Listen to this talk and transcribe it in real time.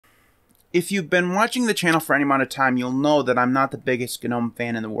if you've been watching the channel for any amount of time, you'll know that I'm not the biggest GNOME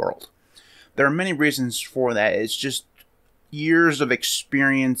fan in the world. There are many reasons for that. It's just years of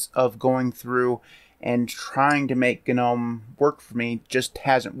experience of going through and trying to make GNOME work for me just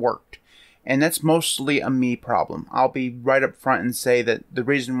hasn't worked. And that's mostly a me problem. I'll be right up front and say that the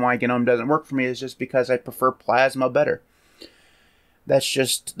reason why GNOME doesn't work for me is just because I prefer Plasma better. That's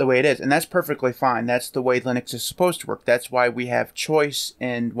just the way it is, and that's perfectly fine. That's the way Linux is supposed to work. That's why we have choice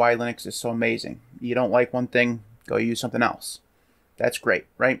and why Linux is so amazing. You don't like one thing, go use something else. That's great,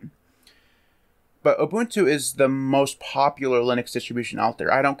 right? But Ubuntu is the most popular Linux distribution out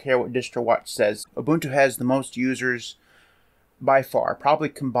there. I don't care what DistroWatch says. Ubuntu has the most users by far, probably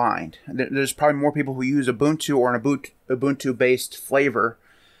combined. There's probably more people who use Ubuntu or an Ubuntu-based flavor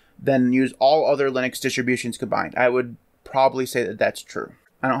than use all other Linux distributions combined. I would probably say that that's true.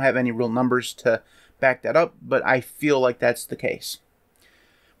 I don't have any real numbers to back that up, but I feel like that's the case.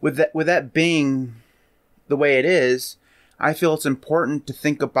 With that being the way it is, I feel it's important to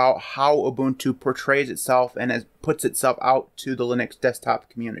think about how Ubuntu portrays itself and puts itself out to the Linux desktop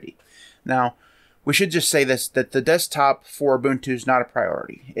community. Now, we should just say this, that the desktop for Ubuntu is not a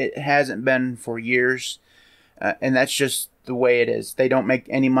priority. It hasn't been for years, and that's just the way it is. They don't make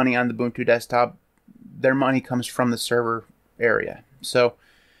any money on the Ubuntu desktop. Their money comes from the server area. So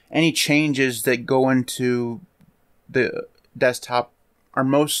any changes that go into the desktop are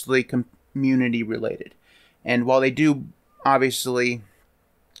mostly community related. And while they do obviously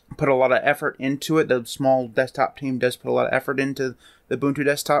put a lot of effort into it, the small desktop team does put a lot of effort into the Ubuntu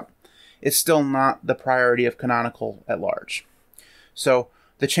desktop, it's still not the priority of Canonical at large. So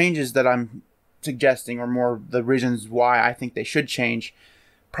the changes that I'm suggesting, or more the reasons why I think they should change,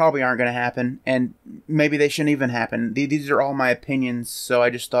 probably aren't going to happen, and maybe they shouldn't even happen. These are all my opinions, so I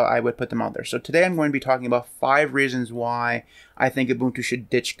just thought I would put them out there. So today I'm going to be talking about 5 reasons why I think Ubuntu should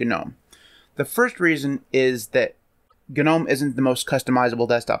ditch GNOME. The first reason is that GNOME isn't the most customizable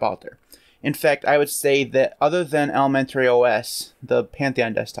desktop out there. In fact, I would say that other than Elementary OS, the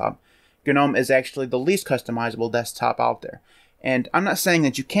Pantheon desktop, GNOME is actually the least customizable desktop out there. And I'm not saying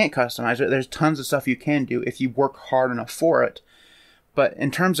that you can't customize it. There's tons of stuff you can do if you work hard enough for it. But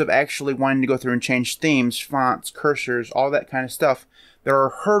in terms of actually wanting to go through and change themes, fonts, cursors, all that kind of stuff, there are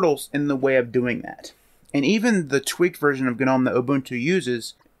hurdles in the way of doing that. And even the tweaked version of GNOME that Ubuntu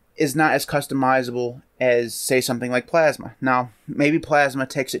uses is not as customizable as, say, something like Plasma. Now, maybe Plasma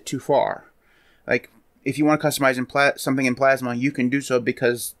takes it too far. Like, if you want to customize something in Plasma, you can do so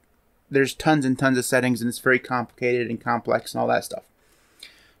because there's tons and tons of settings and it's very complicated and complex and all that stuff.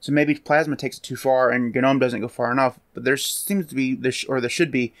 So maybe Plasma takes it too far and GNOME doesn't go far enough, but there seems to be, there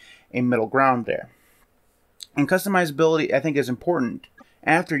should be a middle ground there. And customizability, I think, is important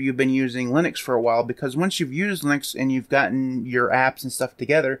after you've been using Linux for a while, because once you've used Linux and you've gotten your apps and stuff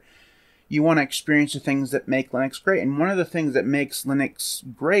together, you want to experience the things that make Linux great. And one of the things that makes Linux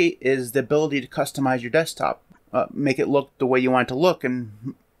great is the ability to customize your desktop. Make it look the way you want it to look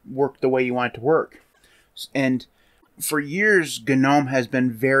and work the way you want it to work. And for years, GNOME has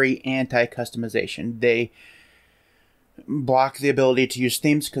been very anti-customization. They block the ability to use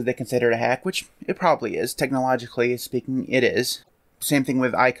themes because they consider it a hack, which it probably is. Technologically speaking, it is. Same thing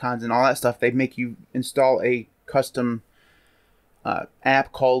with icons and all that stuff. They make you install a custom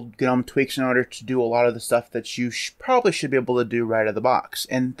app called GNOME Tweaks in order to do a lot of the stuff that you probably should be able to do right out of the box.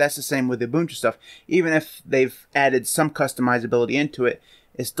 And that's the same with the Ubuntu stuff. Even if they've added some customizability into it,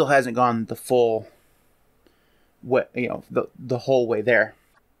 it still hasn't gone the full way, the whole way there.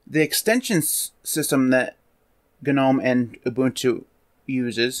 The extensions system that GNOME and Ubuntu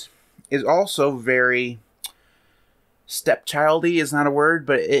uses is also very stepchildy, is not a word,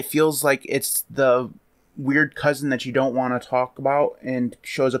 but it feels like it's the weird cousin that you don't want to talk about and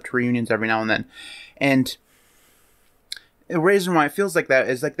shows up to reunions every now and then. And the reason why it feels like that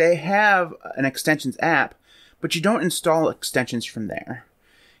is like they have an extensions app, but you don't install extensions from there.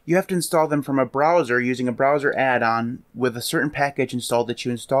 You have to install them from a browser using a browser add-on with a certain package installed that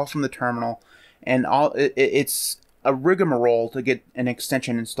you install from the terminal, and it's a rigmarole to get an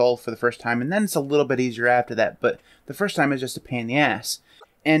extension installed for the first time, and then it's a little bit easier after that, but the first time is just a pain in the ass.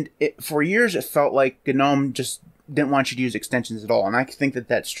 And for years it felt like GNOME just didn't want you to use extensions at all, and I think that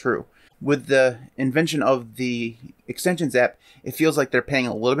that's true. With the invention of the extensions app, it feels like they're paying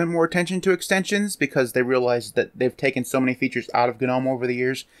a little bit more attention to extensions because they realize that they've taken so many features out of GNOME over the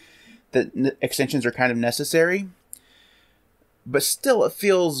years that extensions are kind of necessary. But still, it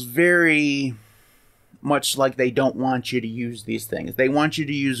feels very much like they don't want you to use these things. They want you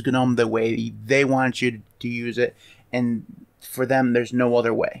to use GNOME the way they want you to use it, and for them, there's no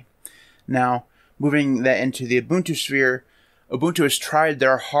other way. Now, moving that into the Ubuntu sphere, Ubuntu has tried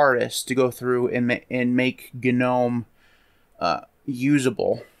their hardest to go through and make Gnome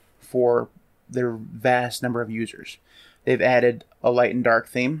usable for their vast number of users. They've added a light and dark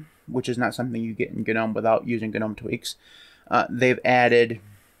theme, which is not something you get in Gnome without using Gnome tweaks. They've added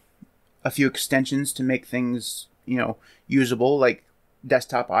a few extensions to make things, usable, like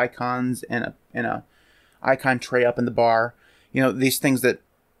desktop icons and a icon tray up in the bar. These things that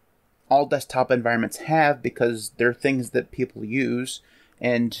all desktop environments have because they're things that people use,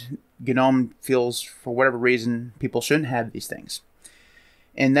 and Gnome feels, for whatever reason, people shouldn't have these things.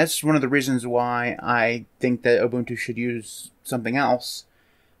 And that's one of the reasons why I think that Ubuntu should use something else,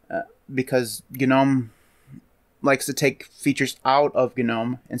 because Gnome likes to take features out of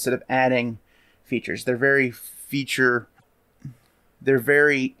Gnome instead of adding features. They're very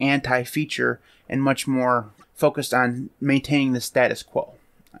anti-feature and much more focused on maintaining the status quo.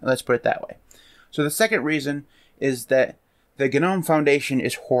 Let's put it that way. So the second reason is that the Gnome Foundation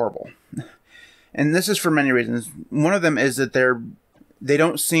is horrible. And this is for many reasons. One of them is that they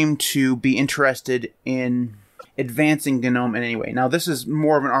don't seem to be interested in advancing Gnome in any way. Now, this is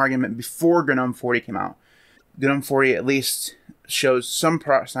more of an argument before Gnome 40 came out. Gnome 40 at least shows some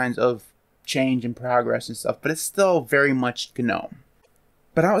signs of change and progress and stuff, but it's still very much Gnome.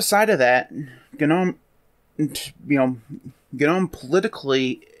 But outside of that, Gnome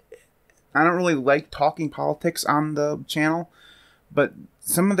politically, I don't really like talking politics on the channel, but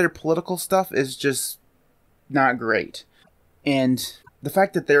some of their political stuff is just not great. And the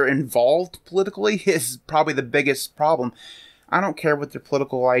fact that they're involved politically is probably the biggest problem. I don't care what their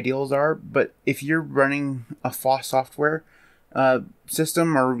political ideals are, but if you're running a FOSS software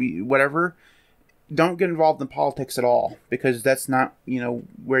system or whatever, don't get involved in politics at all, because that's not,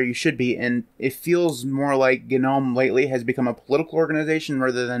 where you should be. And it feels more like Gnome lately has become a political organization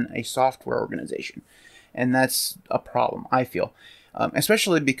rather than a software organization. And that's a problem, I feel.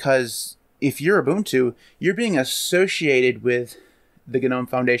 Especially because if you're Ubuntu, you're being associated with the Gnome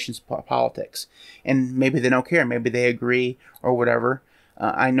Foundation's politics. And maybe they don't care. Maybe they agree or whatever.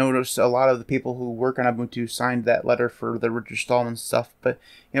 I noticed a lot of the people who work on Ubuntu signed that letter for the Richard Stallman stuff. But,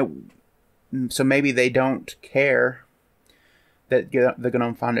 so maybe they don't care that the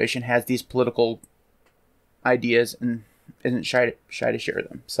Gnome Foundation has these political ideas and isn't shy to share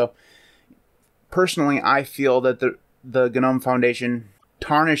them. So personally, I feel that the Gnome Foundation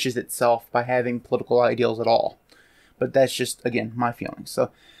tarnishes itself by having political ideals at all. But that's just, again, my feelings.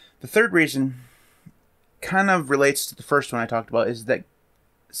 So the third reason kind of relates to the first one I talked about, is that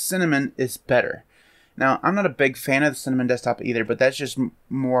Cinnamon is better. Now, I'm not a big fan of the Cinnamon desktop either, but that's just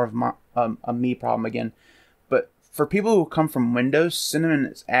more of a me problem again. But for people who come from Windows, Cinnamon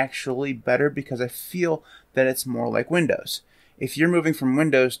is actually better because I feel that it's more like Windows. If you're moving from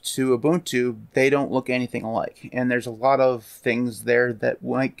Windows to Ubuntu, they don't look anything alike. And there's a lot of things there that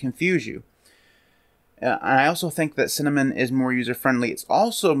might confuse you. And I also think that Cinnamon is more user-friendly. It's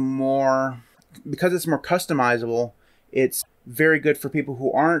also because it's more customizable, it's very good for people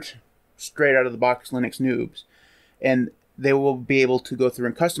who aren't straight out of the box Linux noobs, and they will be able to go through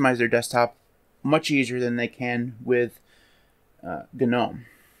and customize their desktop much easier than they can with Gnome.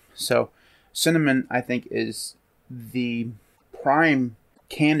 So Cinnamon, I think, is the prime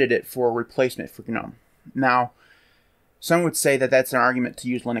candidate for a replacement for Gnome. Now, some would say that that's an argument to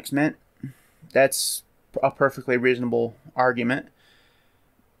use Linux Mint. That's a perfectly reasonable argument.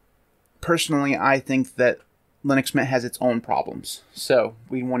 Personally, I think that Linux Mint has its own problems, so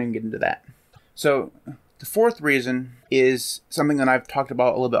we won't even get into that. So the fourth reason is something that I've talked about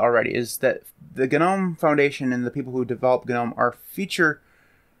a little bit already, is that the Gnome Foundation and the people who develop Gnome are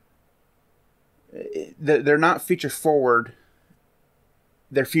they're not feature forward,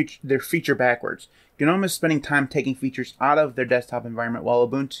 they're feature backwards. Gnome is spending time taking features out of their desktop environment, while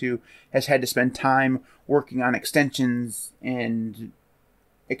Ubuntu has had to spend time working on extensions and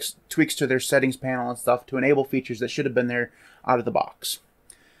tweaks to their settings panel and stuff to enable features that should have been there out of the box.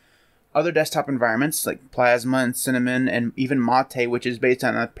 Other desktop environments like Plasma and Cinnamon and even Mate, which is based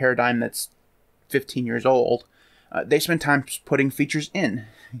on a paradigm that's 15 years old, they spend time putting features in.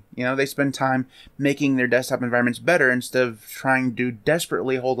 They spend time making their desktop environments better instead of trying to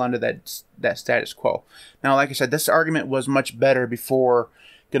desperately hold on to that status quo. Now, like I said, this argument was much better before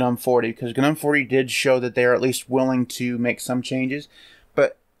Gnome 40, because Gnome 40 did show that they are at least willing to make some changes.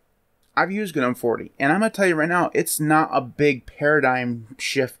 But I've used Gnome 40, and I'm going to tell you right now, it's not a big paradigm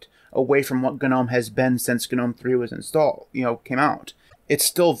shift away from what Gnome has been since Gnome 3 was came out. It's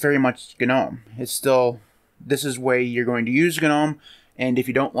still very much Gnome. It's still, this is the way you're going to use Gnome, and if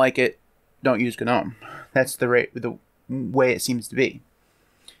you don't like it, don't use Gnome. That's the way it seems to be.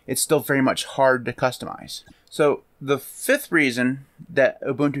 It's still very much hard to customize. So The fifth reason that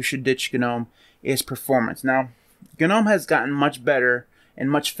Ubuntu should ditch Gnome is performance. Now, Gnome has gotten much better and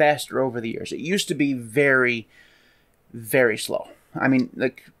much faster over the years. It used to be very, very slow. I mean,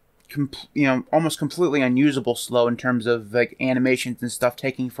 like, almost completely unusable slow in terms of like animations and stuff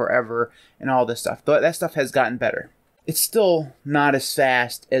taking forever and all this stuff. That stuff has gotten better. It's still not as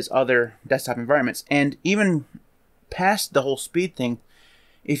fast as other desktop environments, and even past the whole speed thing,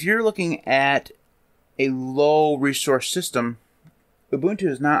 if you're looking at a low resource system, Ubuntu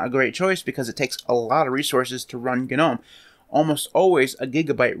is not a great choice because it takes a lot of resources to run Gnome. Almost always a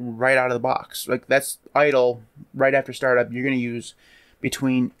gigabyte right out of the box. Like, that's idle right after startup. You're going to use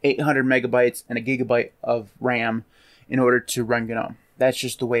between 800 megabytes and a gigabyte of RAM in order to run Gnome. That's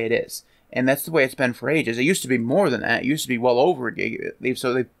just the way it is. And that's the way it's been for ages. It used to be more than that. It used to be well over a gig.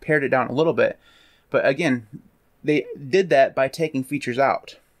 So they pared it down a little bit. But again, they did that by taking features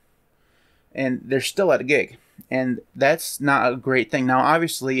out. And they're still at a gig. And that's not a great thing. Now,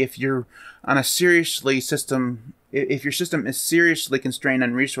 obviously, if you're on a if your system is seriously constrained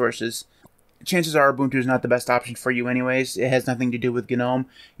on resources, chances are Ubuntu is not the best option for you anyways. It has nothing to do with GNOME.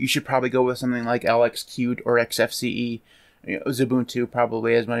 You should probably go with something like LXQt or XFCE. Ubuntu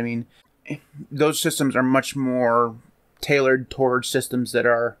probably is what I mean. Those systems are much more tailored towards systems that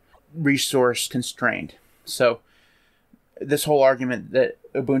are resource constrained. So this whole argument that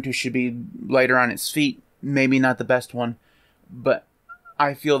Ubuntu should be lighter on its feet, maybe not the best one, but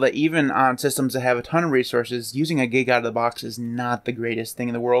I feel that even on systems that have a ton of resources, using a gig out of the box is not the greatest thing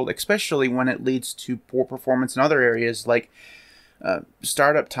in the world, especially when it leads to poor performance in other areas like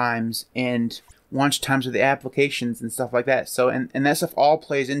startup times and launch times of the applications and stuff like that. So, and that stuff all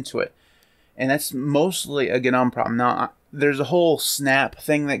plays into it. And that's mostly a GNOME problem. Now, there's a whole snap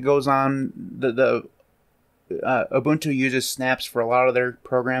thing that goes on. Ubuntu uses snaps for a lot of their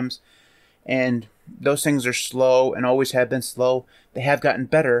programs, and those things are slow and always have been slow. They have gotten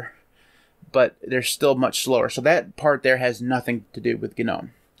better, but they're still much slower. So that part there has nothing to do with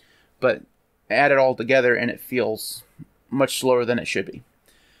GNOME. But add it all together and it feels much slower than it should be.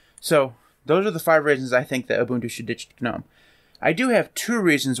 So those are the 5 reasons I think that Ubuntu should ditch GNOME. I do have 2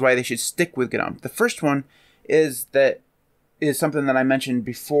 reasons why they should stick with GNOME. The first one is something that I mentioned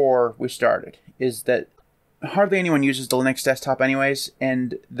before we started, is that hardly anyone uses the Linux desktop anyways,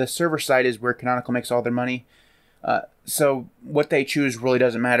 and the server side is where Canonical makes all their money. So what they choose really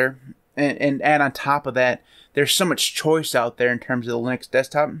doesn't matter. And add on top of that, there's so much choice out there in terms of the Linux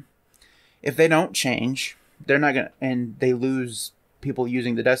desktop. If they don't change, they're not gonna, and they lose people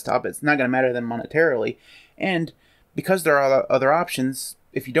using the desktop, it's not going to matter to them monetarily. And because there are other options,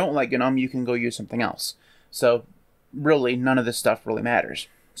 if you don't like GNOME, you can go use something else. So really, none of this stuff really matters.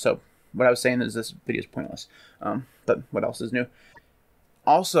 So what I was saying is this video is pointless. But what else is new?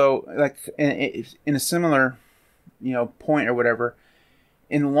 Also, like in a similar, point or whatever,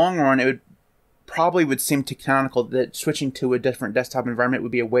 in the long run, it would seem to Canonical that switching to a different desktop environment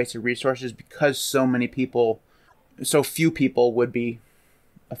would be a waste of resources because so few people would be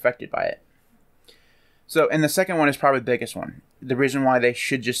affected by it. So, and the second one is probably the biggest one. The reason why they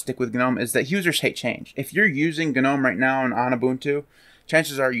should just stick with GNOME is that users hate change. If you're using GNOME right now on Ubuntu,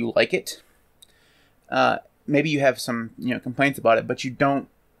 chances are you like it. Maybe you have some complaints about it, but you don't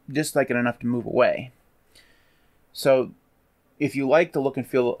dislike it enough to move away. So if you like the look and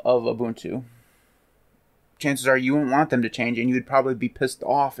feel of Ubuntu, chances are you wouldn't want them to change, and you would probably be pissed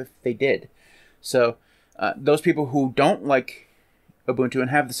off if they did. So those people who don't like Ubuntu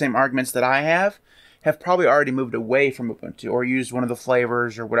and have the same arguments that I have probably already moved away from Ubuntu or used one of the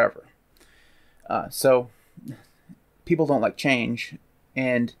flavors or whatever. So people don't like change,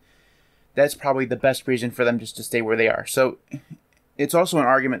 and that's probably the best reason for them just to stay where they are. So it's also an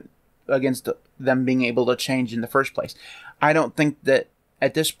argument against them being able to change in the first place. I don't think that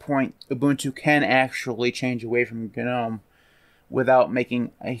at this point Ubuntu can actually change away from GNOME without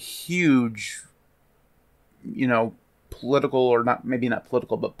making a huge, political, or not, maybe not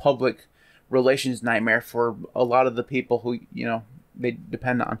political, but public relations nightmare for a lot of the people who, they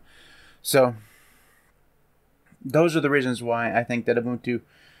depend on. So those are the reasons why I think that Ubuntu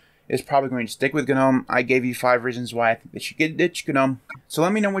is probably going to stick with GNOME. I gave you 5 reasons why I think they should ditch GNOME. So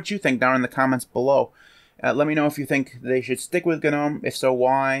let me know what you think down in the comments below. Let me know if you think they should stick with GNOME. If so,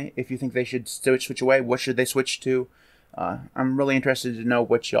 why? If you think they should switch away, what should they switch to? I'm really interested to know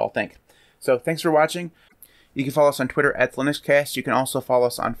what y'all think. So thanks for watching. You can follow us on Twitter at LinuxCast. You can also follow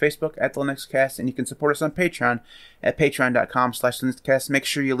us on Facebook at LinuxCast, and you can support us on Patreon at patreon.com/LinuxCast. Make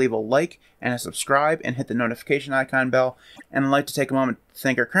sure you leave a like and a subscribe and hit the notification icon bell. And I'd like to take a moment to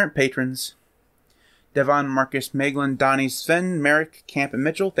thank our current patrons: Devon, Marcus, Maeglin, Donnie, Sven, Marek, Camp, and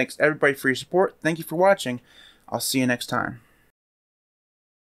Mitchell. Thanks everybody for your support. Thank you for watching. I'll see you next time.